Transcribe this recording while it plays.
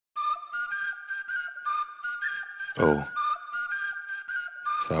Oh,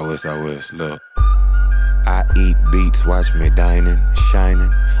 so it's, look. I eat beats, watch me dining, shining.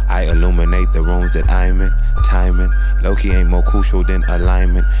 I illuminate the rooms that I'm in, timing. Low-key ain't more crucial than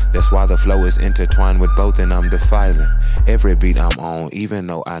alignment. That's why the flow is intertwined with both and I'm defiling every beat I'm on, even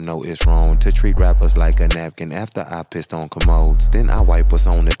though I know it's wrong to treat rappers like a napkin after I pissed on commodes. Then I wipe us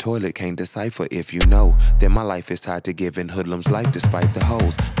on the toilet, can't decipher if you know that my life is tied to giving hoodlums life despite the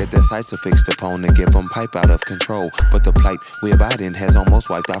hoes that their sights are fixed upon and give them pipe out of control. But the plight we abide in has almost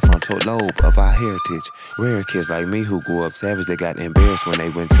wiped our frontal lobe of our heritage. Rare kids like me who grew up savage, they got embarrassed when they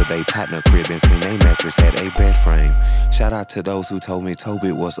went to their partner crib and seen they mattress had a bed frame. Shout out to those who told me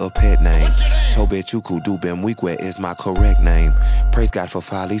Tobe was a pet name. Tobe Nwigwe is my correct name. Praise God for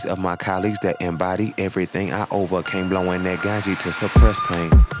follies of my colleagues that embody everything I overcame, blowing that ganji to suppress pain.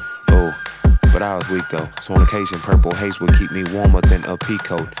 Oh, but I was weak though, so on occasion purple haze would keep me warmer than a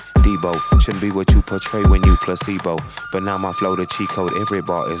peacoat. Debo shouldn't be what you portray when you placebo, but now my flow the cheat code. Every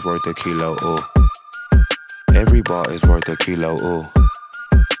bar is worth a kilo, ooh. Every bar is worth a kilo, ooh.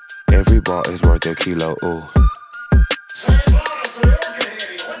 Every bar is worth a kilo, ooh.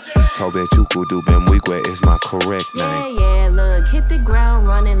 Tobe Nwigwe is my correct name. Yeah, look, hit the ground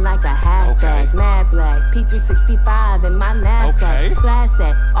running like a halfback. Mad black, P365 in my knapsack. Blast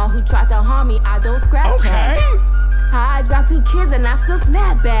that, all who tried to harm me, I don't scrap that. I dropped 2 kids and I still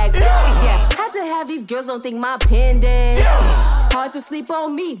snap back. Yeah, had to have these girls don't think my pen dead. Hard to sleep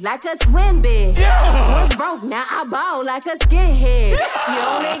on me like a twin bed. Was broke, now I ball like a skinhead. You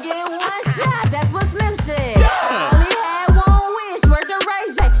only get one shot, that's what Slim said. I only had one wish, worth the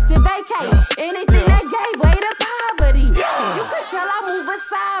Ray J to vacate. Anything that gave way to poverty. You could tell I move with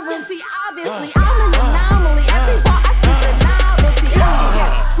sovereignty. Obviously, I'm an anomaly. Every bar I spit a novelty.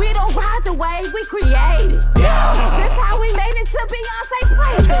 Yeah, we don't ride the wave, we create it. This how we made it to Beyonce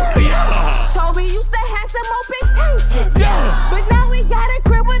playlist. Tobe used to have some open cases, but now we got a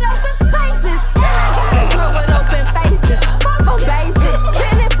crib with open spaces. And I got a crib with open faces. Fuck on basic,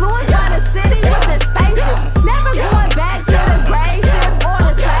 been influenced by the city with the spaceships. Never going back to the gray ship or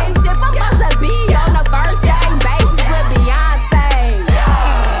the spaceship. I'm about to be on the first name basis with Beyonce.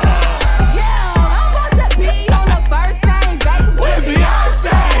 Yeah, I'm about to be on the first name basis with Beyonce.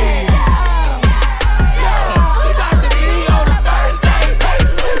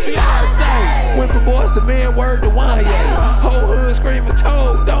 Boys to men, word to Wanye. Whole hood screaming,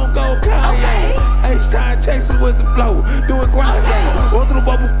 Tobe, don't go Kanye. H-Time Texas with the flow, doing grande. Otro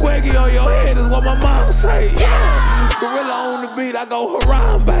bubble quaggy on your head is what my mom say. Gorilla on the beat, I go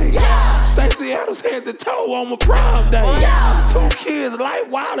Harambe. Stacey Adams head to toe on my prom day. 2 kids, life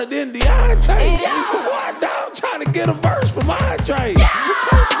wilder than Deontay. Before I die, I'm trying to get a verse from Andre.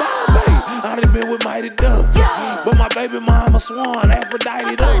 I done been with Mighty Ducks, but my baby mama swan,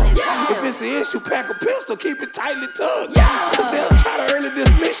 Aphrodite ducks. If it's an issue, pack a pistol, keep it tightly tucked. Cause they'll try to early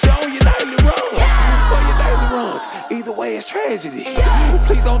dismiss you on your nightly run. For your daily run, either way it's tragedy.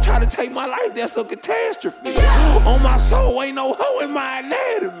 Please don't try to take my life, that's a catastrophe. On my soul, ain't no hoe in my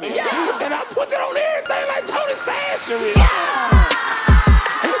anatomy. And I put that on everything like Tony Sashery.